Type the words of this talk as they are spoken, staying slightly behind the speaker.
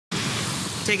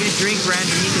Taking a drink right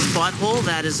underneath his butthole,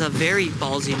 that is a very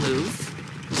ballsy move.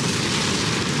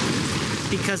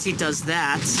 Because he does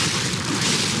that.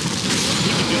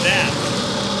 He can do that.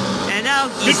 And now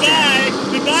he's dead.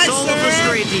 Goodbye, Solo sir. for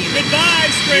Stray Demon. Goodbye,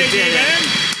 Stray You did Demon.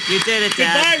 You did it,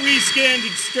 Dad. Goodbye, reskinned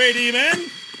Stray Demon.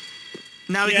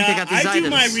 Now we can pick up these I items. do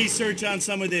my research on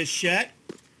some of this shit.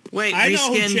 Wait, I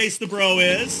know who Chase the Bro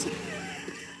is.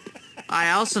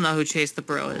 I also know who Chase the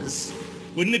Bro is.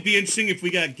 Wouldn't it be interesting if we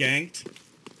got ganked?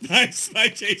 I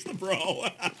Chase the Bro.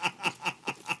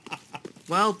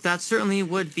 Well, that certainly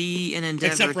would be an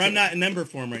endeavor. Except for I'm not in Ember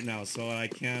form right now, so I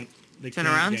can't. They Turn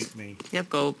can't around. gank me. Yep,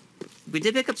 go. We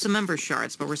did pick up some Ember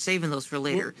shards, but we're saving those for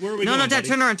later. Where are we no, going, Dad, buddy?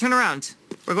 turn around, turn around.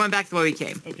 We're going back the way we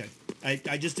came. Okay.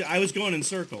 I was going in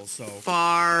circles, so.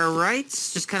 Far right.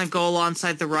 Just kind of go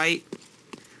alongside the right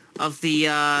of the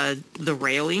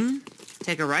railing.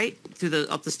 Take a right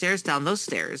up the stairs, down those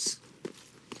stairs.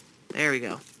 There we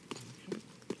go.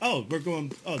 Oh, we're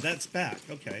going. Oh, that's back.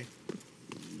 Okay.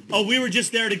 Oh, we were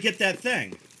just there to get that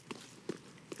thing.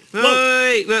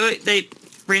 Wait. They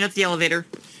bring up the elevator.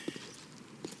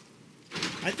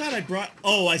 I thought I brought.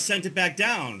 Oh, I sent it back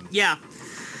down. Yeah.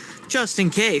 Just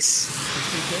in case.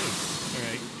 Just in case. All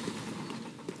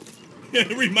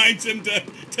right. It reminds him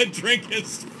to drink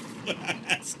his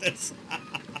Estus.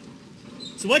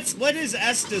 So what is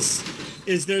Estus?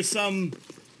 Is there some?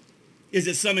 Is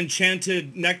it some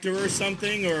enchanted nectar or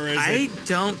something, or is I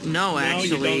don't know,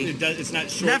 actually. You don't, it's not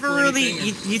short Never for really.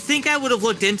 anything, You think I would have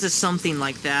looked into something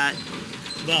like that?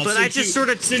 well, but I just sort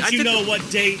of. Since you know what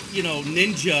date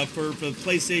Ninja for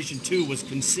PlayStation 2 was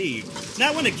conceived,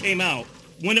 not when it came out,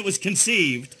 when it was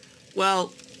conceived.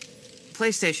 Well,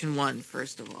 PlayStation 1,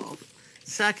 first of all.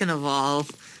 Second of all,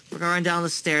 we're going down the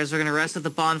stairs. We're going to rest at the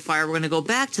bonfire. We're going to go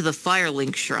back to the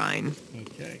Firelink Shrine.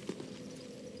 Okay.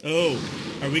 Oh,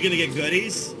 are we going to get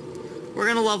goodies? We're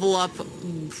going to level up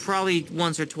probably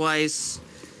once or twice.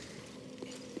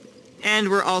 And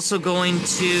we're also going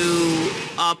to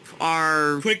up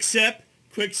our... Quick sip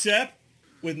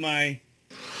with my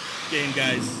game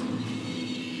guys.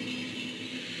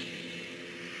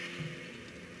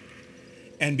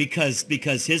 And because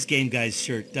his game guy's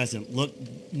shirt doesn't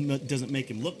make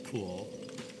him look cool.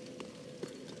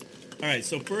 All right,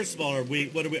 so first of all, are we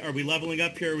leveling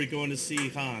up here? Or are we going to see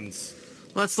Hans?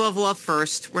 Let's level up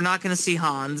first. We're not going to see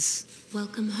Hans.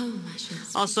 Welcome home,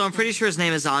 Ashes. Also, I'm pretty sure his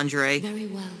name is Andre. Very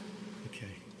well. Okay.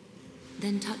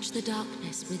 Then touch the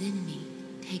darkness within me.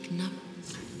 Take note.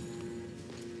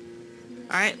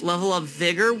 Alright, level up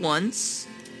Vigor once.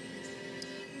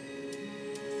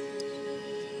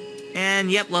 And,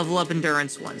 yep, level up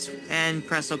Endurance once. And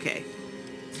press OK.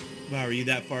 Wow, are you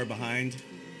that far behind?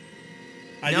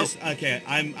 Nope. Okay,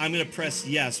 I'm gonna press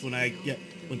yes when I get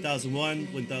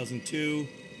 1001, 1002,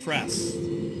 press.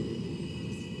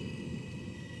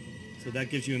 So that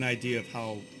gives you an idea of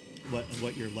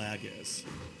what your lag is.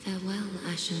 Farewell,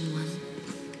 Ashen One.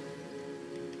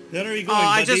 Then are you going,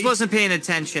 I buddy? just wasn't paying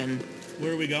attention.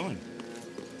 Where are we going?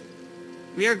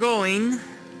 We are going...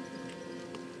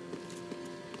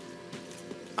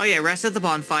 Oh yeah, rest at the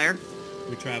bonfire.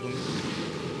 We traveling?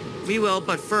 We will,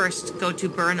 but first, go to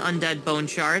Burn Undead Bone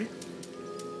Shard.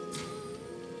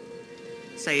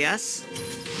 Say yes.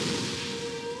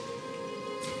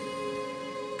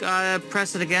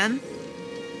 Press it again.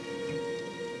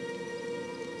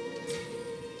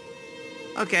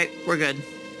 Okay, we're good.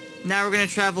 Now we're gonna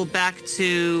travel back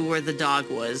to where the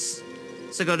dog was.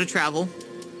 So go to travel.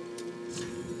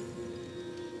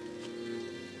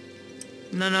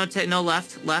 No, no,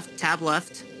 left, tab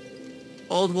left.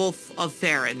 Old Wolf of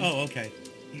Farron. Oh, okay.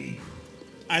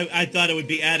 I thought it would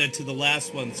be added to the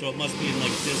last one, so it must be in like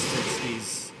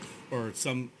districts, or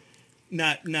some,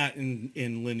 not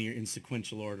in linear, in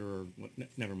sequential order, or what,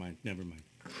 never mind.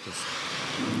 Just,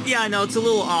 Yeah, I know, it's a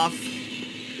little off.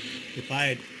 if I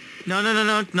had...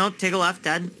 No, take a left,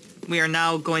 Dad. We are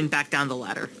now going back down the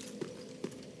ladder.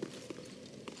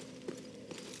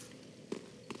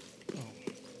 Oh.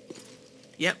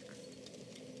 Yep.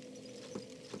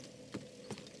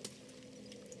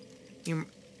 You...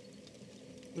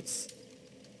 What's...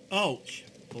 Oh,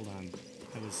 hold on.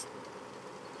 I was...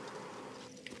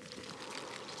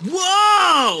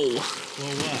 Whoa!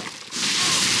 Well, what?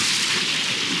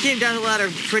 You came down the ladder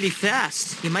pretty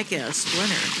fast. You might get a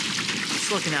splinter.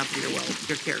 Just looking out for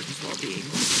your character's well-being.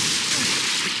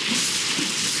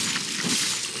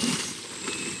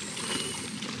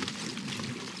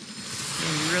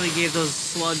 And you really gave those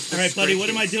slugs the All right, buddy, what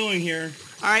am I scratches. doing here?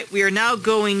 Alright, we are now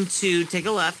going to take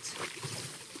a left.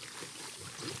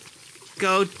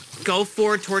 Go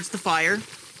forward towards the fire.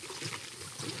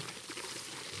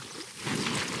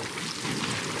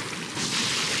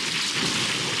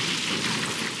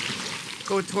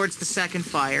 Go towards the second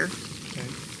fire. Okay.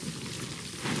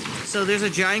 So there's a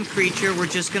giant creature. We're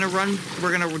just gonna run.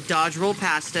 We're gonna dodge roll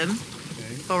past him.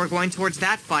 Okay. But we're going towards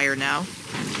that fire now.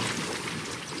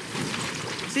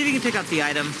 See if you can pick up the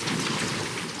item.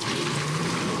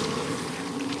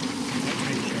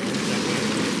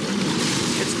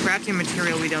 It's crafting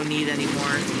material we don't need anymore.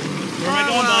 Where am I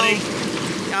going,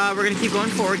 buddy? We're gonna keep going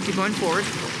forward. Keep going forward.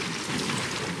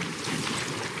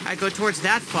 I go towards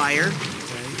that fire. Okay.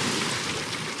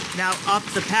 Now up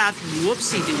the path.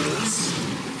 Whoopsie doodles.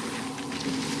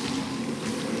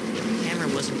 Camera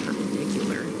wasn't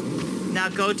perpendicular. Now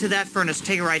go to that furnace.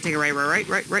 Take a right. Take a right.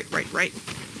 Right.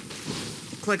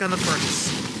 Click on the furnace.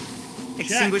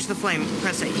 Extinguish the flame.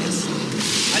 Press A.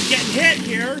 Yes. I'm getting hit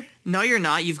here. No, you're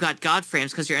not. You've got God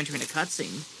frames because you're entering a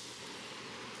cutscene.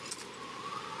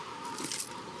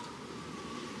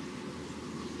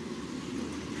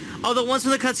 Although once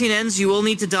when the cutscene ends, you will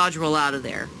need to dodge roll out of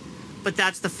there. But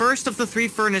that's the first of the 3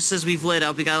 furnaces we've lit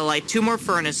up. We gotta light 2 more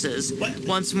furnaces. What?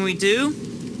 Once when we do...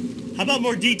 How about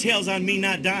more details on me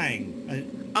not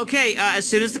dying? Okay, as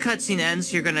soon as the cutscene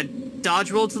ends, you're gonna dodge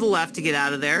roll to the left to get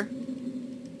out of there.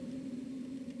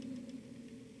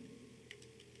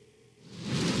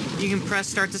 You can press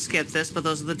start to skip this, but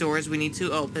those are the doors we need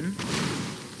to open.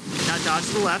 Now dodge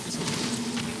to the left.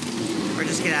 Or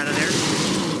just get out of there.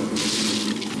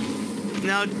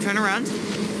 Now turn around.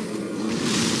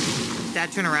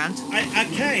 That turn around.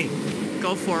 Okay.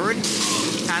 Go forward.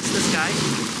 Past this guy.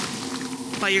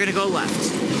 But you're gonna go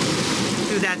left.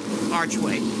 Through that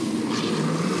archway.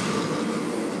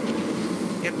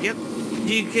 Yep.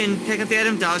 You can pick up the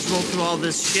item, dodge roll through all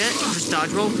this shit. Just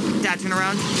dodge roll. That turn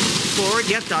around. Forward.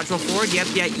 Yep. Dodge roll forward. Yep.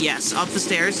 Yes. Up the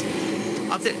stairs.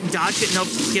 Up the... Dodge it. Nope.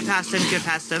 Get past him.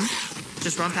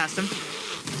 Just run past him.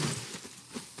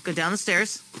 Go down the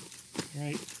stairs.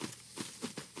 Right.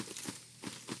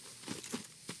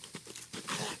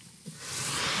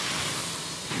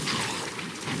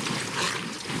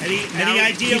 Any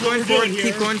idea what we're doing here?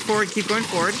 Keep going forward. Just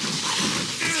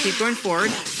keep going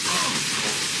forward.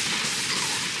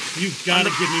 You've got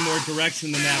to give me more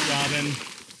direction than that, Robin.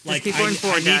 Like, keep going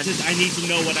forward, Dad. I need to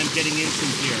know what I'm getting into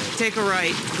here. Take a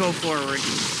right. Go forward.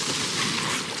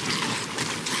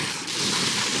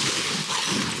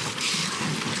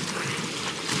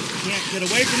 Can't get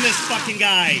away from this fucking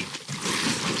guy.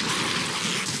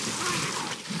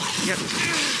 Yep.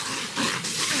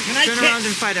 Can I turn around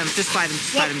and fight him? Just fight him.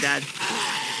 Fight him, Dad.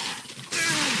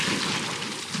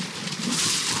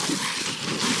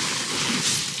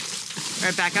 All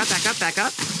right, back up.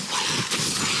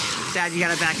 Dad, you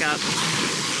gotta back up.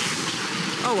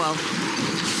 Oh, well.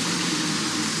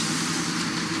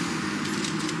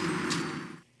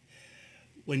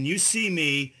 When you see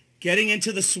me getting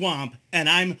into the swamp and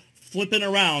I'm flipping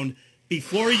around,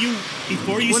 before you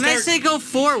When start... I say go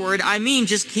forward, I mean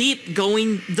just keep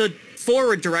going the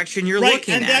forward direction you're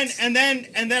looking at. And then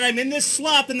I'm in this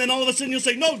slop, and then all of a sudden you'll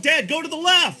say, "No, Dad, go to the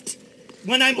left."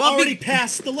 When I'm already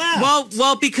past the left.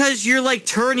 Well, because you're like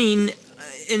turning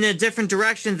in a different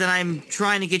direction than I'm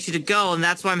trying to get you to go, and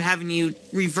that's why I'm having you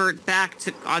revert back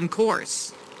to on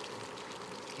course.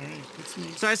 All right, it's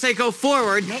me. So I say go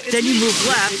forward, No, then you move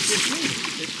left. It's me.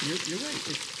 You're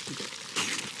right.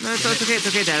 No, it's okay. It's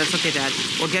okay, Dad. It's okay, Dad.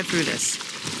 We'll get through this.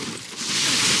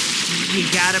 You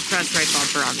gotta press right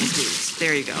bumper on these dudes.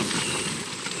 There you go.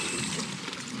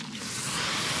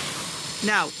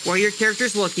 Now, where your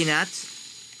character's looking at,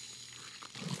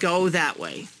 go that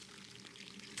way.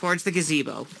 Towards the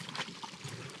gazebo.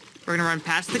 We're gonna run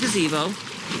past the gazebo.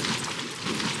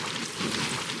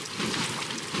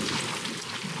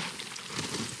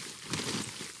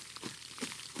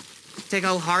 Take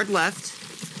a hard left.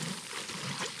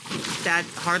 That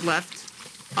hard left.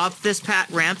 Up this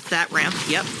ramp, that ramp,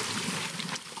 yep.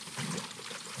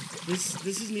 This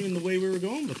isn't even the way we were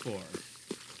going before.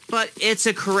 But it's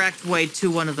a correct way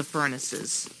to one of the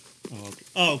furnaces. Oh, okay.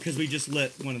 Oh, because we just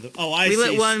lit one of the... Oh, I see. We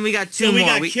lit one, we got 2 so more. we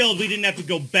got killed, we didn't have to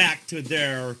go back to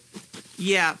their...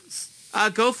 Yeah.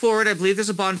 Go forward, I believe there's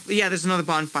a bonfire. Yeah, there's another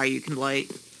bonfire you can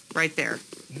light. Right there.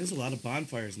 There's a lot of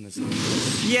bonfires in this.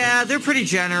 Yeah, they're pretty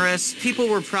generous. People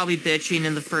were probably bitching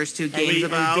in the first 2 games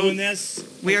about... Are we doing this?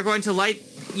 We are going to light...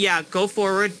 Yeah, go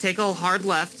forward, take a hard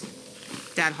left.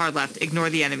 That hard left. Ignore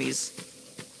the enemies.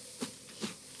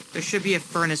 There should be a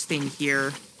furnace thing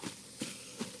here.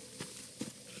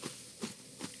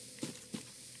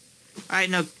 Alright,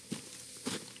 now...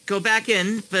 Go back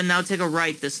in, but now take a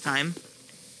right this time.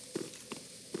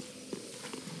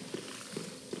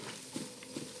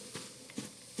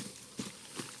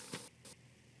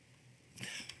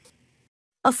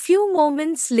 A few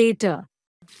moments later.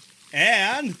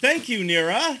 And thank you,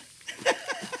 Nira.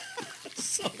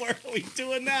 So what are we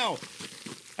doing now? All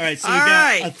right, so we All got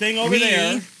right. a thing over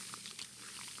there.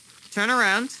 Turn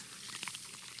around.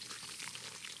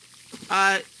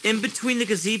 In between the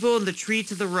gazebo and the tree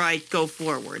to the right, go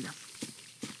forward.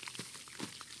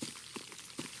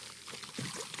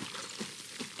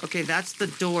 Okay, that's the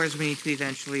doors we need to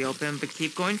eventually open, but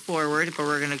keep going forward, but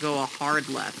we're gonna go a hard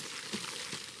left.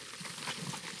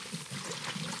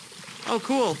 Oh,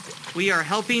 cool. We are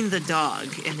helping the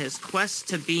dog in his quest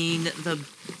to being the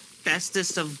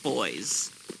bestest of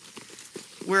boys.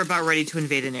 We're about ready to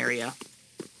invade an area.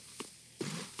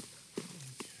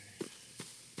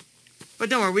 But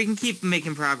don't worry, we can keep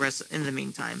making progress in the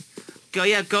meantime.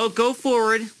 Go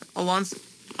forward along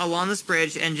this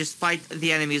bridge and just fight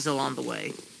the enemies along the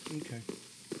way. Okay.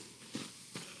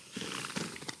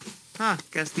 Huh,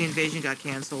 guess the invasion got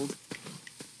canceled.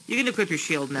 You can equip your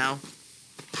shield now.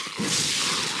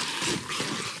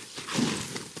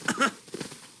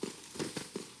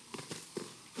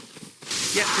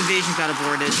 Yep, invasion got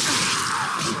aborted.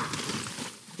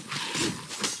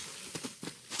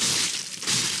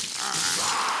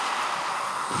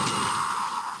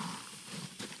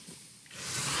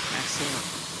 Excellent.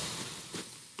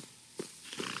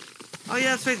 Oh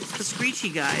yeah, that's right, it's the Screechy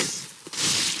guys.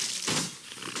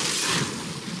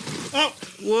 Oh!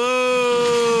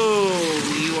 Whoa!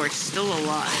 You are still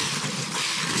alive.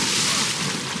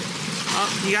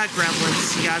 Oh, you got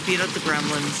gremlins. You gotta beat up the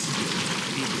gremlins.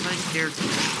 Be like scared to them.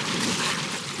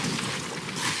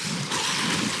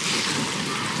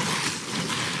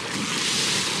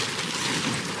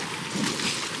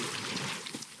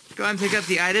 Go ahead and pick up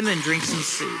the item and drink some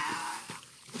soup.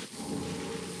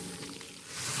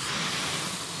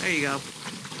 There you go.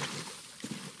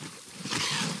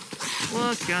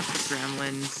 Look, got the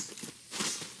gremlins.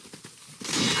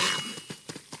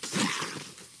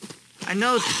 I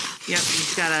know. Yep, you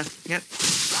just gotta. Yep.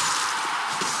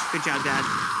 Good job, Dad.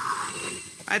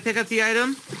 I pick up the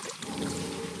item.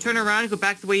 Turn around and go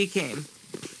back the way you came.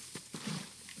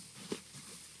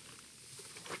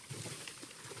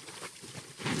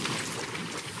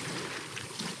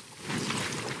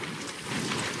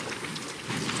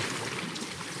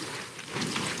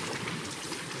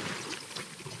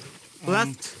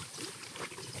 Left.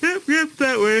 Yep,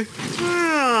 that way.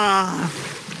 Ah.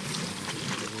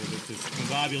 A little bit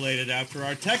discombobulated after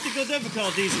our technical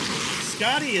difficulties.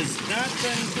 Scotty has not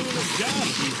been doing his job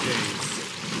these days.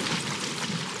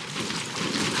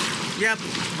 Yep,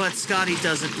 but Scotty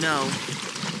doesn't know.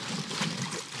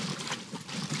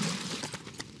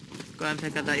 Go ahead and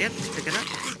pick up that. Yep, just pick it up.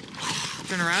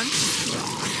 Turn around.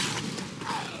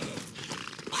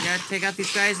 Yeah, take out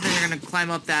these guys, and then you're gonna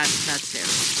climb up that stair.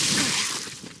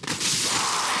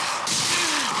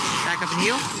 Back up and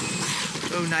heal.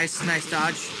 Oh, nice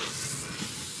dodge.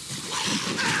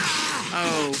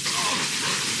 Oh.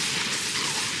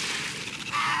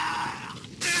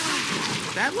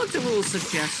 That looked a little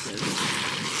suggestive.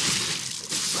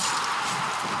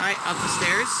 Alright, up the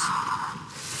stairs.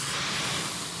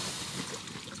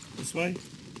 This way?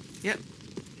 Yep.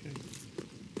 Okay.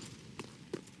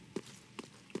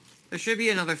 There should be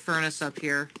another furnace up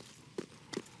here.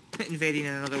 Invading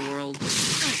another world.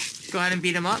 Go ahead and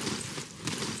beat him up.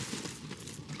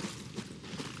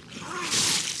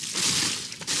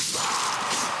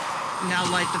 Now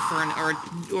light the furnace,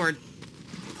 or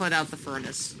put out the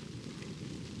furnace.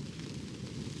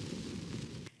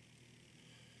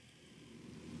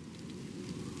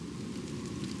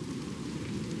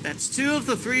 That's 2 of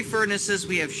the 3 furnaces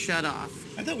we have shut off.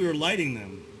 I thought we were lighting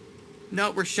them.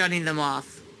 No, we're shutting them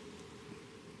off.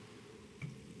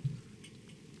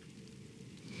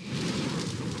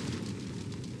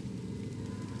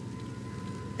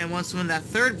 And when that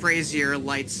 3rd brazier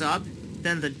lights up,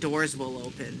 then the doors will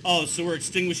open. Oh, so we're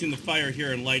extinguishing the fire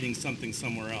here and lighting something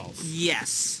somewhere else.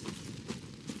 Yes.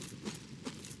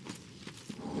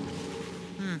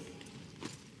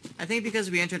 I think because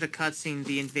we entered a cutscene,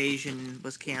 the invasion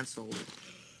was canceled.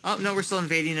 Oh, no, we're still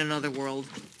invading another world.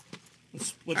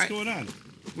 What's right. going on?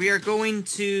 We are going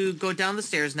to go down the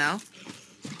stairs now.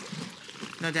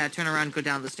 No, Dad, turn around and go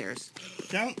down the stairs.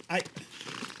 Down?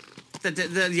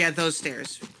 Yeah, those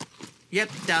stairs.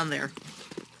 Yep, down there.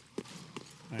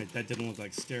 Alright, that didn't look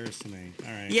like stairs to me.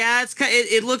 Alright. Yeah,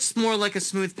 it looks more like a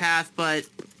smooth path, but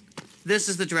this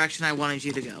is the direction I wanted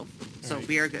you to go. So Alright.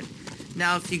 we are good.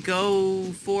 Now, if you go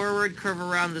forward, curve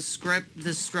around the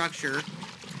structure.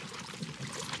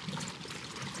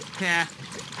 Yeah,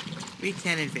 we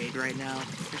can invade right now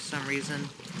for some reason.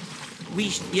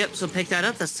 Yep, so pick that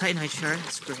up. That's Titanite shard.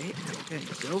 That's great. Okay,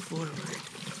 go forward.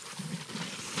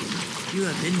 You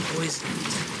have been poisoned.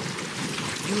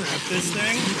 Up this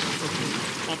thing?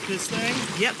 Up this thing?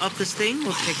 Yep, up this thing.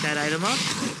 We'll pick that item up.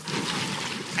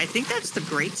 I think that's the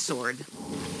great sword.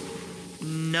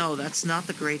 No, that's not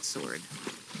the great sword.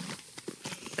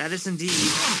 That is indeed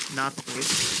not the great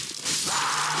sword.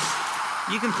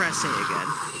 You can press A again.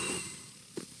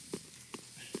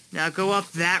 Now go up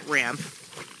that ramp.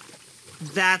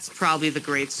 That's probably the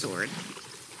great sword.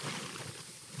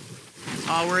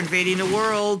 Oh, we're invading the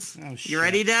world. Oh, shit. You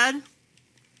ready, Dad?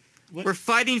 What? We're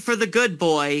fighting for the good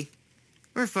boy.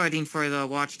 We're fighting for the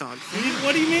watchdog.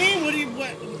 What do you mean?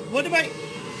 What am I...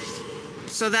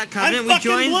 So that I'm covenant we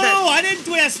fucking joined. blue! That, I didn't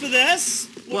ask for this!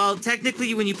 well,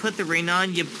 technically, when you put the ring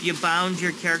on, you bound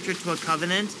your character to a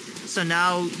covenant. So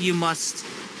now you must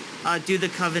do the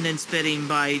covenant's bidding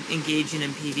by engaging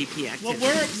in PvP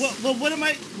activities. What am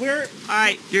I... Where... All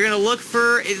right, you're gonna look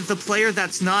for the player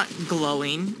that's not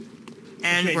glowing,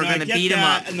 and Okay, we're no, I gonna get beat him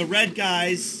that, up. And the red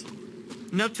guys...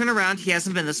 Nope, turn around. He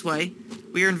hasn't been this way.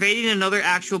 We are invading another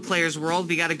actual player's world.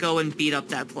 We gotta go and beat up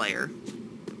that player.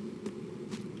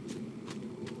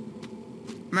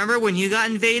 Remember when you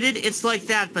got invaded? It's like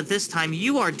that, but this time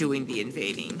you are doing the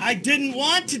invading. I didn't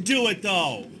want to do it,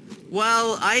 though!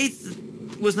 Well, I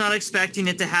was not expecting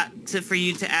it for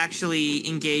you to actually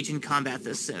engage in combat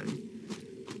this soon.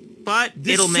 But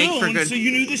it'll make for good... So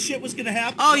you knew this shit was gonna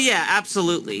happen? Oh yeah,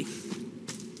 absolutely.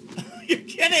 You're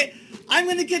kidding! I'm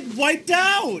gonna get wiped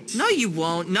out! No, you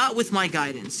won't. Not with my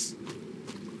guidance.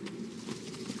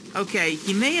 Okay,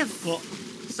 he may have... Well,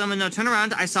 Someone, no, turn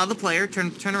around. I saw the player.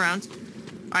 Turn around.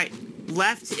 Alright,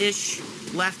 left-ish.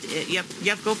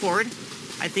 Yep, go forward.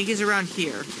 I think he's around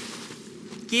here.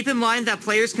 Keep in mind that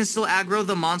players can still aggro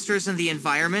the monsters in the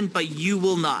environment, but you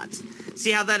will not.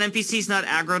 See how that NPC's not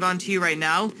aggroed onto you right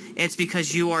now? It's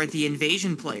because you are the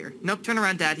invasion player. Nope, turn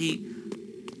around, Dad.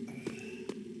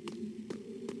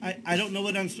 I don't know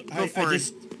what I'm... Go forward.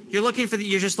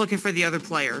 You're just looking for the other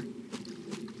player.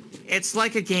 It's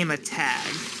like a game of tag.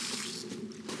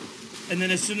 And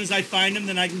then as soon as I find him,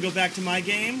 then I can go back to my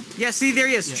game? Yeah, see, there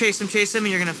he is. Yeah. Chase him,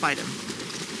 and you're gonna fight him.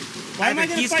 Why am I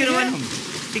gonna fight him?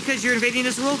 Because you're invading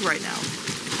his world right now.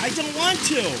 I don't want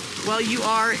to! Well, you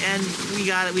are, and we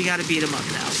gotta beat him up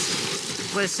now.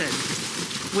 Listen,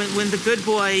 when the good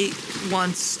boy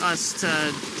wants us to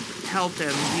help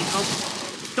him, we help...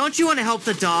 Don't you want to help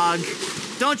the dog?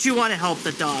 Don't you want to help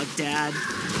the dog, Dad?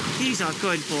 He's a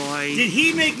good boy. Did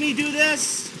he make me do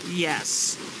this?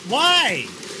 Yes. Why?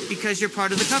 Because you're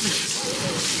part of the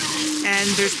Covenant. And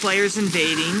there's players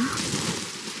invading.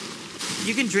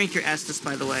 You can drink your Estus,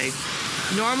 by the way.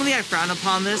 Normally I frown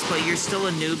upon this, but you're still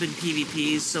a noob in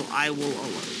PvPs, so I will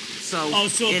alert. So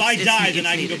if I die, then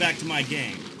I can go back to my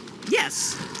game.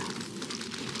 Yes.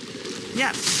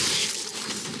 Yep.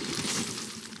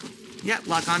 Yep,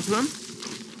 lock onto him.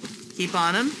 Keep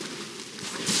on him.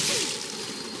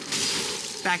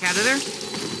 Back out of there.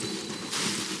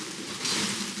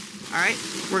 Alright,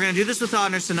 we're gonna do this with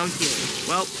honor, so no healing.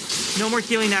 Well, no more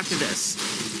healing after this.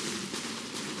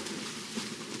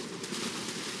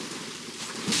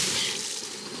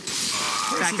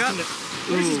 Back up.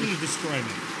 This is gonna destroy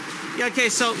me. Yeah, okay,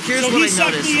 so here's So what he I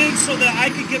sucked noticed. me in so that I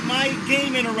could get my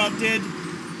game interrupted.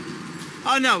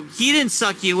 Oh no, he didn't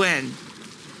suck you in.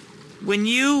 When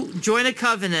you join a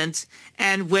covenant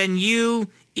and when you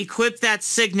equip that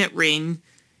signet ring,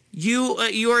 you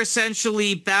are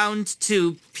essentially bound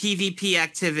to PvP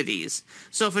activities.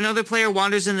 So if another player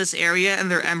wanders in this area and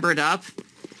they're embered up,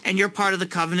 and you're part of the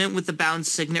covenant with the bound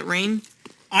signet ring,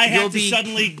 I have to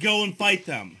suddenly go and fight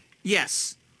them.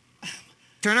 Yes.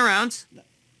 Turn around.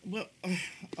 Well,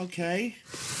 okay.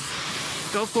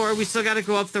 Go forward. We still got to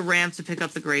go up the ramp to pick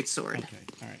up the great sword. Okay,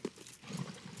 all right.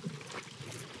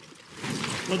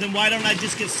 Well, then why don't I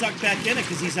just get sucked back in it?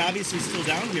 Because he's obviously still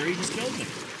down here. He just killed me.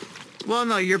 Well,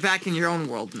 no, you're back in your own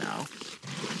world now.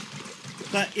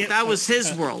 But that was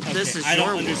his world. Okay, This is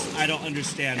your world. I don't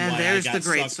understand why and there's I got the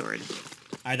great sucked. sword.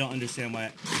 I don't understand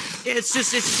why. It's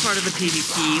just part of the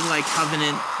PvP, like,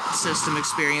 Covenant system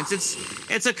experience.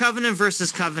 It's a Covenant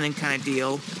versus Covenant kind of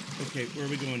deal. Okay, where are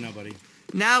we going now, buddy?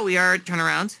 Now we are, turn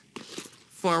around.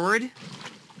 Forward.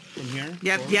 From here?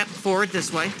 Yep, forward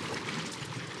this way.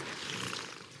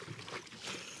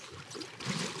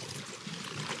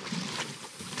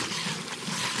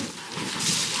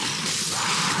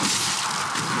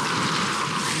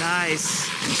 Nice.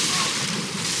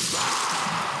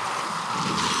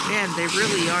 Man, they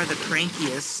really are the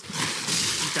crankiest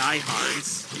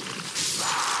diehards.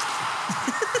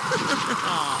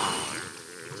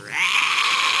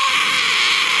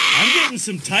 I'm getting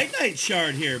some Titanite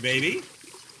shard here, baby.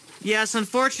 Yes,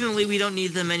 unfortunately, we don't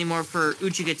need them anymore for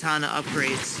Uchigatana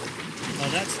upgrades. Oh,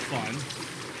 that's fun.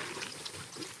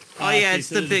 Oh, yeah, okay, it's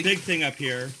so the there's a big... big thing up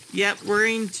here. Yep, we're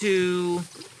going to...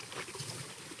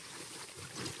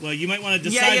 Well, you might want to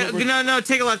decide Yeah, what we're... no,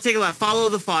 take a left, Follow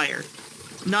the fire.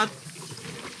 Not...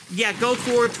 Yeah, go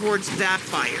forward towards that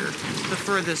fire. The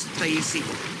furthest that you see.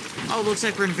 Oh, looks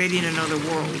like we're invading another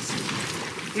world.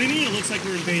 What do you mean it looks like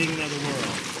we're invading another world?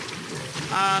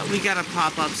 We got a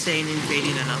pop-up saying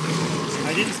invading another world.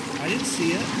 I didn't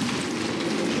see it.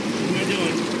 What am I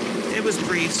doing? It was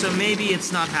brief, so maybe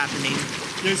it's not happening.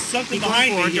 There's something Keep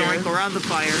behind going me forward, here. go around the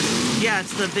fire. Yeah,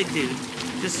 it's the big dude.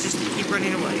 Just keep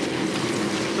running away.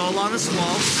 Go along this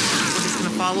wall. We're just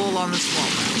gonna follow along this wall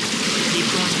now. Keep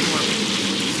going forward.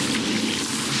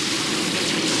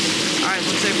 Alright,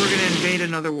 looks like we're gonna invade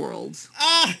another world.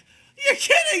 Ah! You're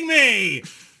kidding me!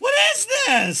 What is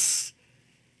this?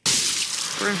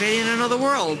 We're invading another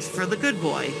world for the good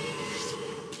boy.